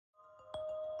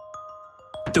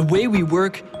The way we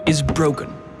work is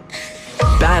broken.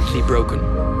 Badly broken.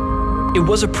 It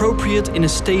was appropriate in a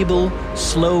stable,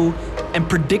 slow, and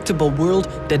predictable world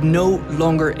that no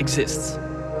longer exists.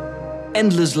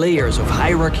 Endless layers of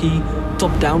hierarchy,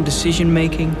 top-down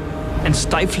decision-making, and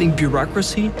stifling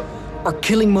bureaucracy are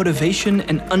killing motivation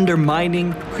and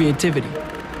undermining creativity.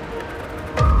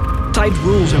 Tight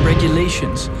rules and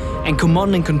regulations and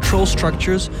command and control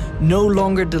structures no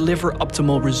longer deliver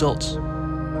optimal results.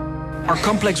 Our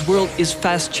complex world is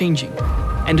fast changing,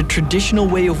 and the traditional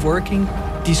way of working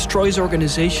destroys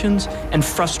organizations and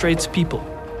frustrates people.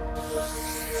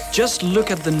 Just look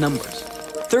at the numbers.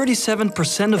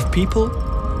 37% of people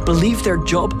believe their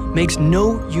job makes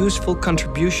no useful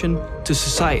contribution to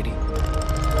society.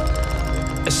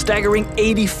 A staggering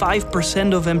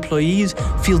 85% of employees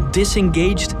feel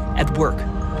disengaged at work.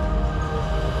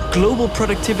 Global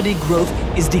productivity growth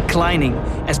is declining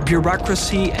as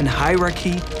bureaucracy and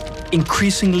hierarchy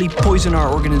increasingly poison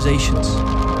our organizations.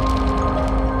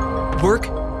 Work,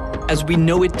 as we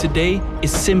know it today,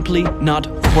 is simply not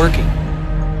working.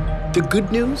 The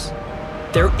good news?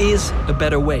 There is a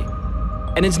better way.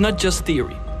 And it's not just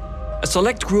theory. A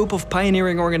select group of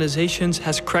pioneering organizations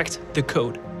has cracked the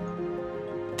code.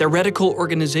 Their radical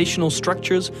organizational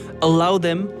structures allow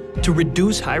them to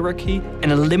reduce hierarchy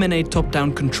and eliminate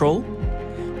top-down control,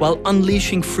 while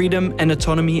unleashing freedom and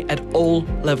autonomy at all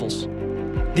levels.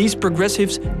 These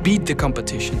progressives beat the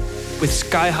competition with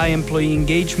sky-high employee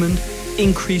engagement,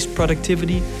 increased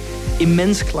productivity,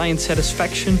 immense client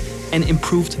satisfaction, and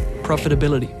improved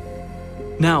profitability.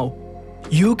 Now,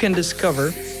 you can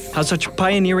discover how such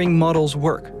pioneering models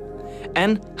work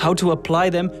and how to apply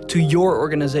them to your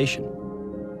organization.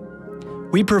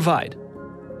 We provide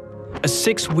a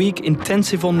 6-week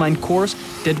intensive online course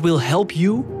that will help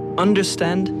you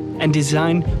understand and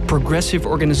design progressive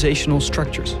organizational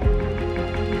structures.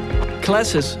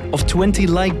 Classes of 20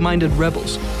 like-minded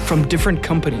rebels from different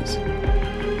companies.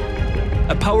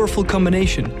 A powerful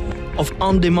combination of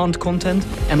on-demand content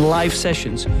and live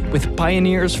sessions with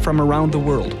pioneers from around the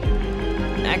world.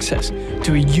 Access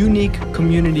to a unique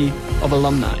community of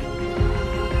alumni.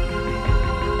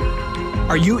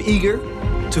 Are you eager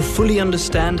to fully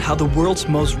understand how the world's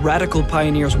most radical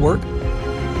pioneers work?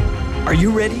 Are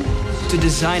you ready to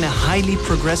design a highly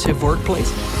progressive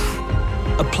workplace?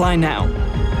 Apply now.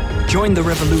 Join the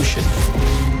revolution.